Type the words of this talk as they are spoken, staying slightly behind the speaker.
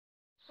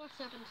What's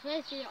up? In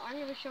today's video, I'm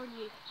going to be showing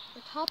you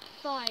the top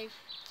 5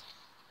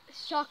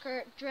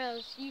 soccer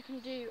drills you can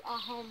do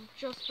at home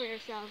just for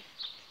yourself.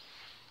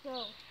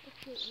 So the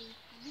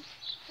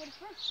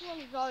first one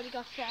we've already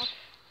got set up.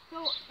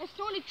 So it's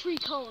only 3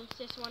 cones,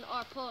 this one,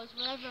 or pause,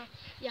 whatever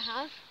you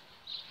have.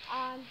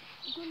 And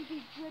you're going to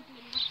be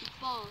dribbling with the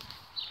ball.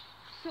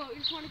 So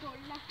you just want to go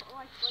left or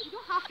right, but you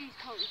don't have these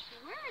cones.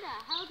 Where the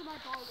hell did my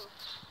ball go?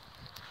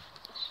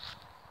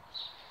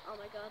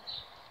 Oh my god.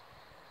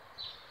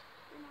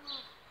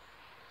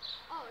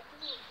 Oh, it's a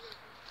little bit.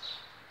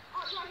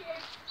 Oh, it's right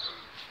here.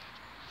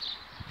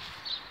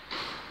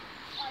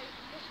 I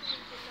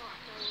literally did not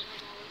know where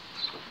that was.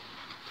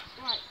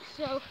 Right,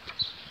 so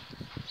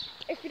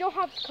if you don't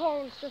have the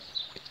cones, just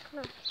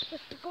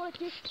go like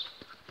this.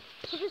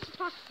 So this is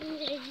practicing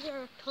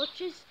your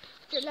touches,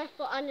 your left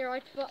foot and your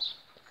right foot.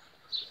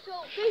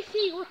 So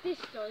basically what this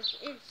does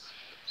is,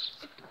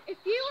 if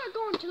you are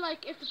going to,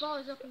 like, if the ball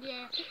is up in the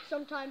air,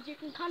 sometimes you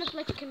can kind of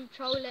like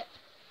control it.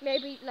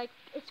 Maybe like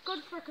it's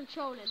good for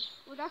controlling.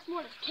 Well, that's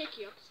more like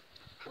kicky ups.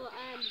 But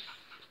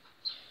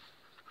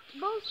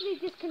mostly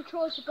this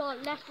controls the ball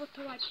left foot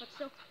to right foot.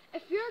 So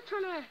if you're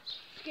trying to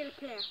skill a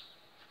player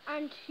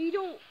and you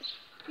don't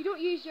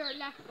use your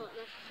left foot,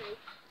 let's say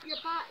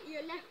your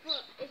left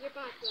foot is your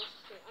bad foot,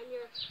 let's say, and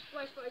your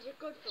right foot is your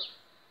good foot,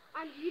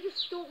 and you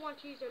just don't want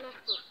to use your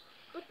left foot.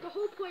 But the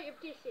whole point of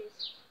this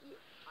is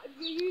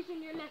you're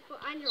using your left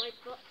foot and your right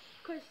foot,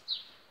 because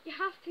you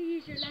have to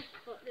use your left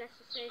foot, let's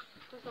just say,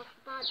 because that's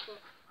the bad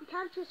foot. You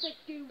can't just like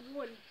do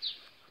one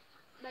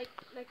like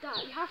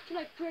that. You have to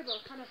like dribble,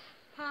 kind of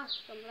pass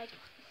them, like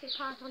say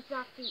pass onto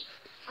that feet,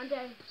 and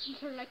then you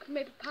can like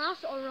maybe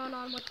pass or run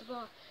on with the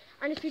ball.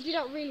 And if you do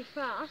that really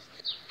fast,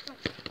 like,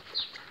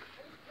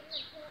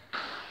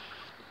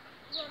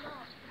 run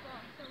off the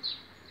ball. So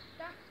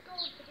that's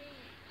going to be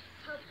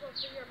helpful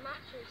for your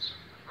matches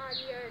and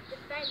your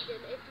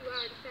defending if you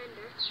are a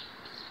defender,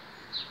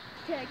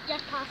 to get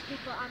past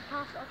people and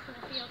pass up to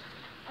the field,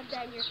 and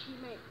then your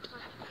teammate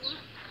has to score.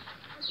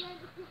 And then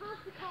if you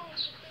have the call,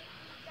 it's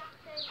basically that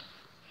thing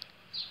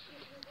you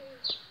can do.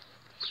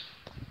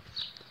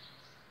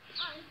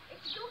 And if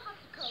you don't have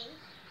the code,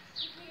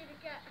 you can either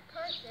get a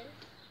person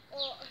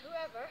or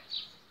whoever,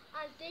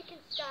 and they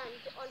can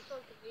stand on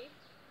front of you,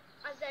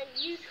 and then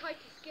you try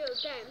to skill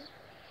them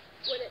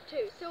with it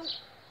too. So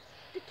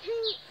the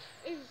thing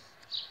is,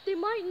 they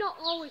might not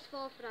always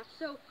fall for that.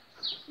 So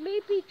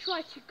maybe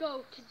try to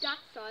go to that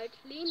side,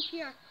 lean to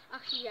your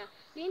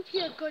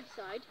good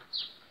side,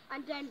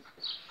 and then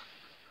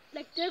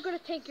like they're gonna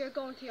think you're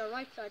going to your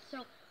right side.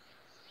 So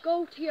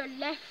go to your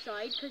left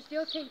side, because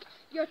they'll think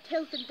you're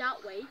tilting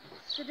that way.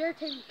 So they're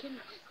thinking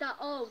that,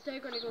 oh, they're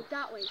gonna go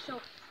that way. So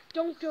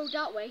don't go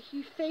that way.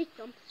 You fake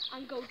them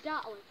and go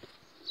that way.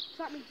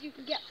 So that means you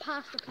can get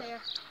past the player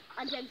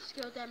and then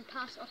skill them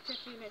pass up to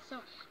 3 minutes.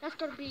 So that's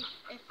gonna be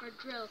it for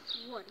drill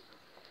 1.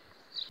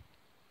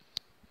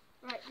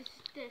 Right, this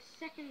is the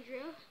second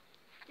drill.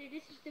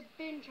 This is the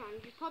bin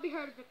challenge. You've probably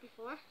heard of it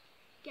before.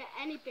 Get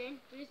any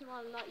bin. The reason why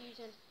I'm only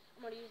using a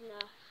blue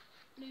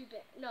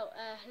bin,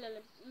 a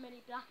little mini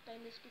black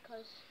bin, is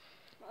because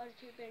my other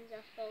 2 bins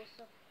are full.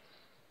 So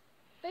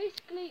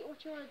basically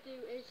what you want to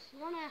do is you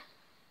want to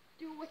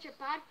do with your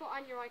bad foot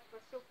and your right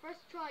foot. So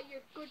first try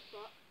your good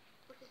foot,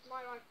 which is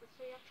my right foot.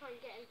 So you have to try and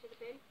get into the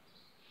bin.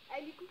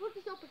 And you can put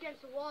this up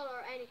against a wall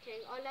or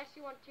anything, unless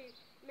you want to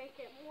make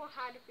it more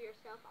harder for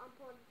yourself and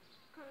put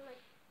kind of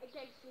like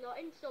against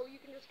nothing, so you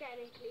can just get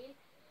it in clean.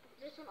 But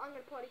this one I'm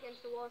going to put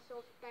against the wall, so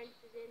if it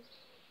bounces in,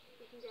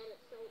 you can get it.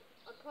 So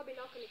I'm probably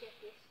not going to get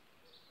this,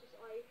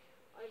 because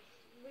I'm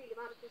really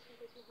bad at this and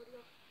takes my hoodie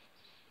off.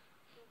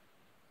 So,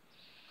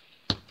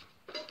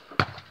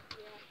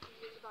 yeah,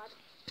 it's really bad.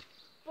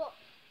 But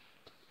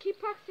keep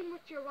practicing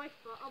with your right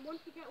foot, and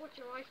once you get with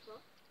your right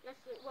foot, if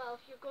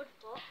your good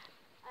foot,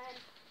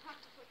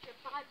 practice with your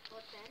bad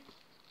foot then,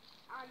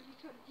 and you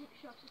try to take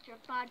shots with your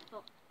bad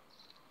foot.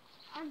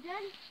 And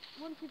then,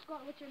 once you've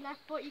got with your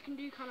left foot, you can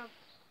do kind of,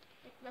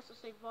 like, let's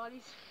just say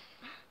volleys.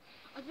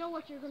 I don't know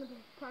what you're going to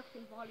be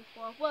practicing volleys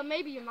for. Well,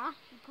 maybe your math,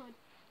 you could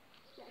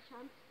get a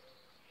chance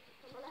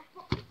on the left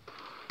foot.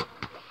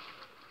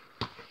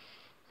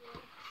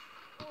 Yeah.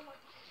 Oh my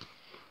God.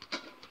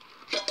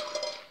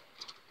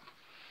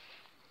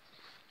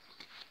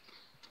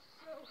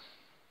 So,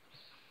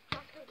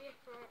 that's going to be it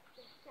for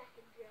the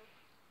second drill,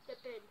 the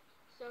bin.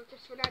 So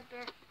just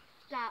remember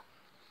that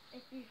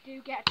if you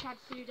do get a chance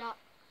to do that,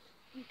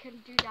 you can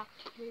do that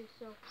too.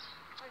 So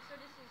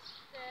this is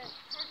the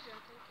third drill,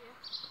 thank you.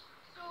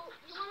 So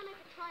you want to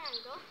make a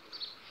triangle,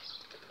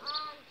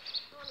 and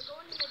you want to go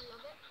in the middle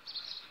of it,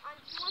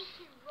 and you want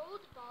to roll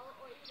the ball,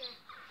 or either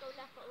go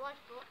left foot, right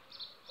foot.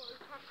 But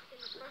we practiced in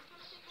the first one,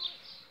 I think it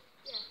was.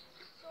 Yeah.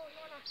 So you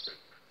want to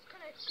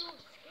kind of go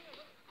skill,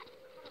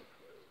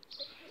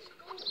 just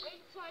go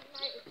inside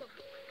and out with them,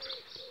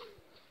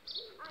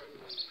 and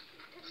you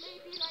can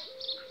maybe like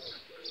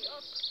speed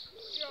up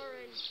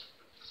during the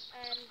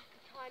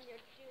time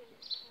you're doing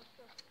it.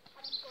 So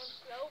I'm going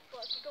slow,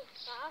 but if you go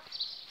fast,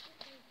 you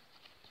can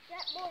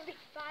get more of the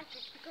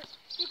advantage, because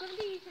you're going to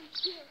be using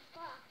speed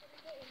fast.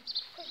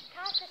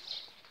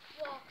 just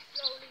walk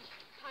slowly,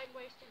 time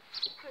wasting,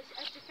 because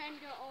a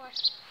defender or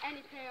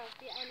any player of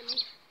the enemy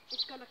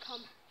is going to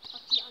come up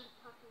to you on the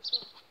pattern,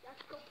 so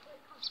let's go play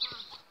come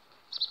fast.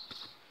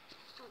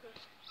 Okay.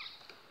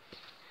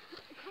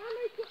 Kind of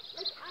make it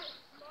like a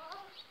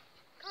small,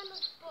 kind of,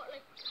 but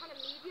like kind of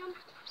medium,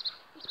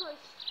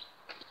 because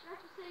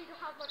let's just say you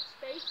don't have much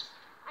space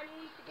and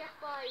you need to get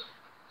by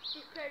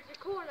these players. You're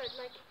cornered,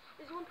 like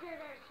there's one player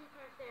there and two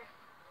players there,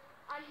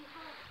 and you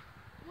have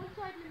one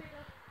side in the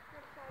middle,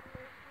 another side in the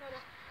middle,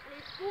 another, and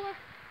you have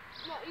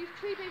you have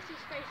three basic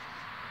spaces.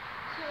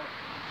 So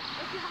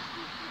if you have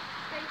these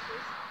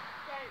spaces,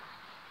 then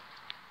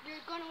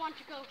you're going to want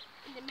to go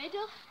in the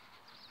middle,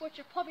 but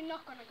you're probably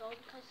not going to go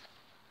because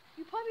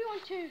you probably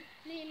want to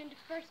lean in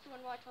the first one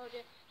what I told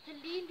you, to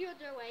lean the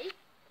other way,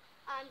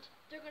 and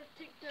they're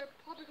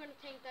probably going to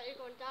think that you're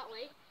going that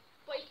way,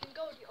 but you can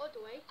go the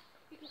other way.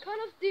 You can kind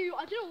of do,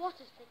 I don't know what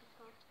this thing is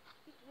called,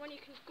 when you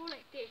can go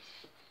like this,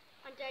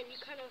 and then you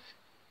kind of,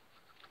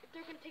 if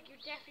they're going to think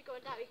you're definitely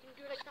going that way, you can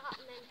do like that,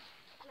 and then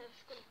kind of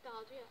go like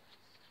that, yeah,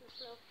 kind of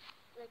slow,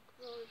 like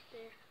roll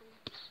there, and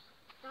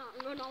that,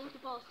 and run on with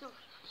the ball, so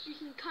you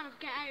can kind of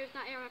get out of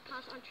that area,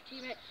 pass on to your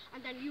teammate,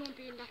 and then you won't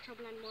be in that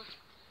trouble anymore.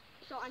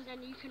 So, and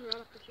then you can run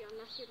up the field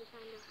unless you're a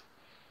defender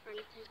or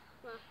anything.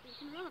 Well, you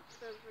can run up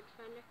the field for a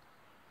defender.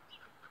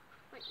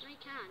 Wait, I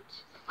can't.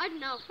 I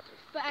don't know.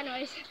 But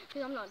anyways,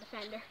 because I'm not a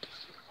defender.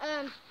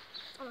 I'm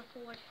a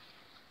forward.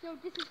 So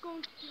this is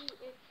going to be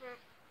it for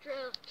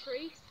drill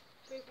 3.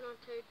 Moving on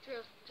to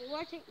drill 4,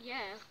 I think.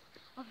 Yeah,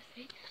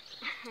 obviously.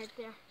 Right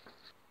there.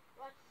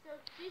 Right, so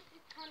this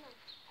is kind of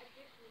a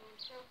different one.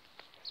 So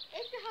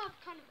if you have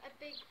kind of a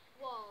big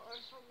wall or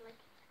something like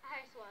a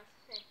house wall,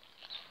 say,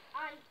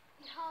 and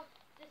you have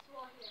this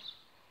wall here,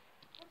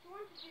 what you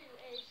want to do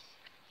is,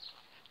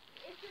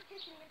 if you're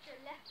kicking with your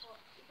left foot,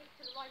 you kick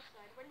to the right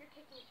side. When you're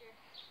kicking with your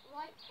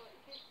right foot,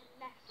 you kick to the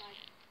left side.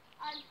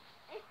 And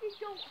if you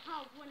don't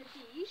have one of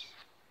these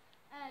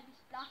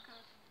black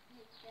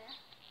things there,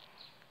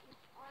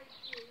 which I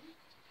do,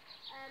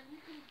 you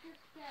can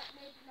just get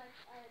maybe like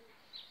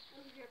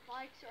one of your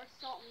bikes or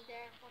something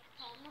there, what's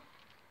called,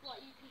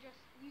 what you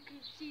can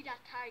see that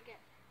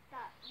target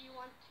that you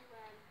want to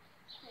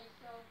say.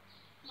 So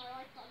my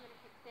right foot I'm going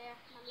to kick there,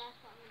 my left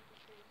foot I'm going to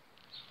kick there.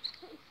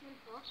 Pretty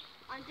simple.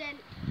 And then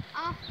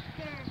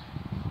after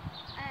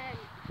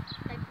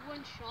like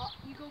one shot,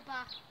 you go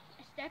back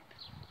a step,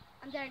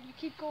 and then you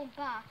keep going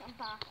back and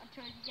back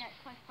until you get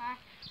quite far.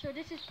 So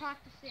this is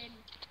practicing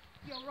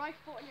your right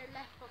foot and your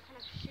left foot kind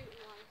of shooting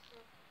wise. So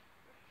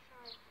let's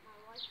try my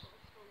right foot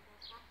is going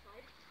down that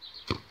side.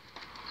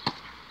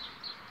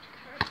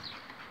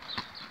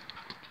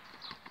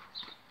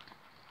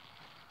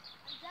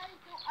 And then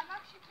I'm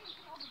actually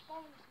thinking of a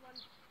bonus one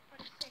for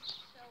the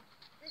 6th, so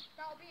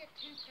that'll be a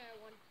 2-player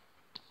one.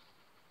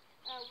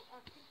 I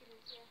think it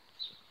is, yeah.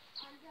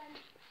 And then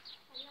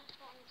my left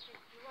foot is to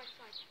the right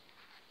side.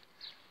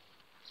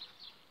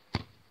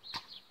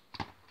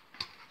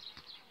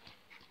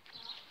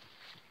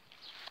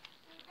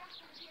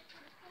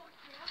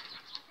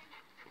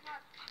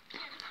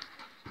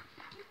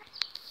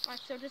 Right,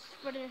 so this is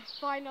for the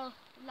final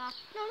lap.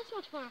 No, that's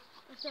not for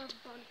the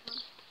bonus one.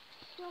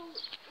 So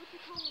what you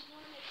call is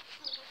one is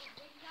kind of like a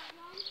zigzag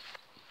line.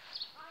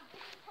 And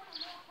this is kind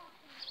of more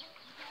often because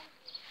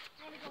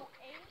you want to go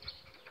in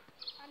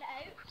and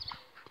out.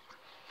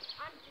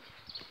 And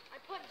I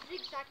put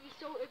zigzaggy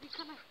so it'd be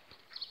kind of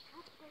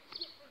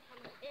different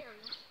kind of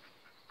areas.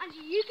 And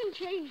you can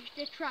change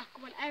the track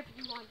whenever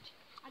you want.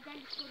 And then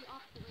just go the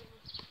opposite way.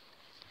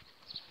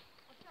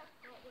 I'll try to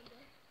throw it one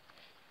day.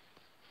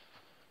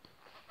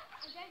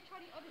 And then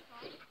try the other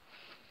side.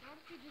 Not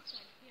do this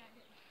side. Yeah, I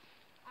didn't.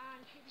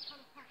 And here we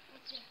kind of pack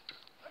with the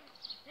other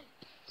side.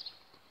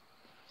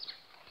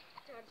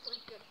 So I just want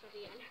to do it for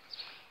the end.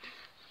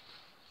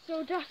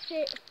 So that's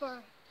it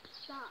for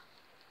that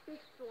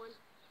fifth one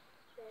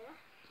there.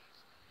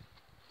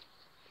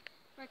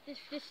 Right,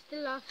 this is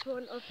the last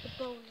one of the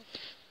bonus.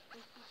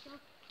 So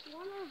you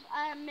want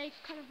to make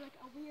kind of like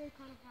a weird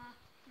kind of a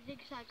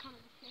zigzag kind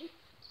of a shape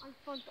on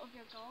front of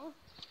your goal.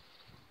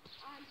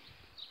 And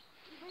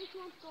you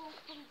basically want to go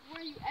from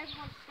where you ever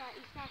want to start.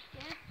 You start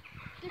there.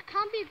 There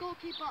can be a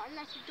goalkeeper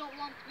unless you don't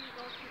want to be a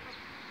goalkeeper.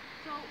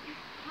 So you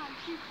can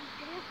shoot from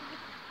there,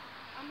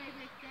 and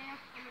maybe like there,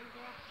 and then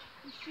there.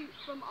 You shoot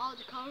from all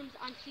the cones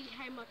and see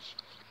how much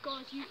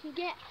goals you can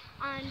get.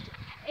 And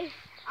if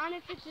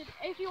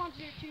you want to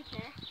do a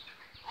 2-player,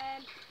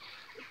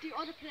 if the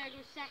other player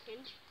goes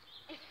second,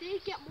 if they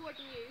get more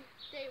than you,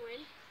 they win.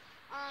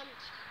 And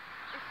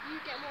if you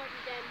get more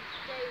than them,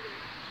 they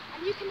win. And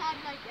you can add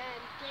like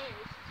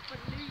dares for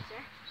the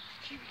loser.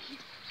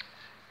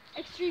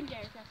 Extreme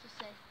dares, let's just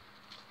say.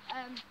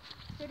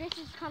 So this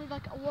is kind of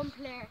like a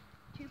 1-player,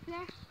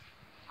 2-player,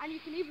 and you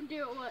can even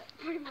do it with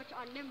pretty much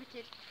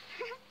unlimited.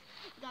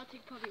 That'll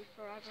take probably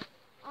forever.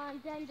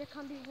 And then there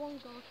can be 1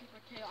 goalkeeper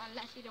too,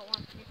 unless you don't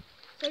want to.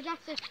 So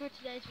that's it for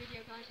today's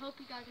video, guys. Hope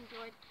you guys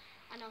enjoyed,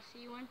 and I'll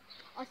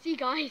see you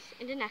guys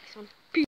in the next one. Peace.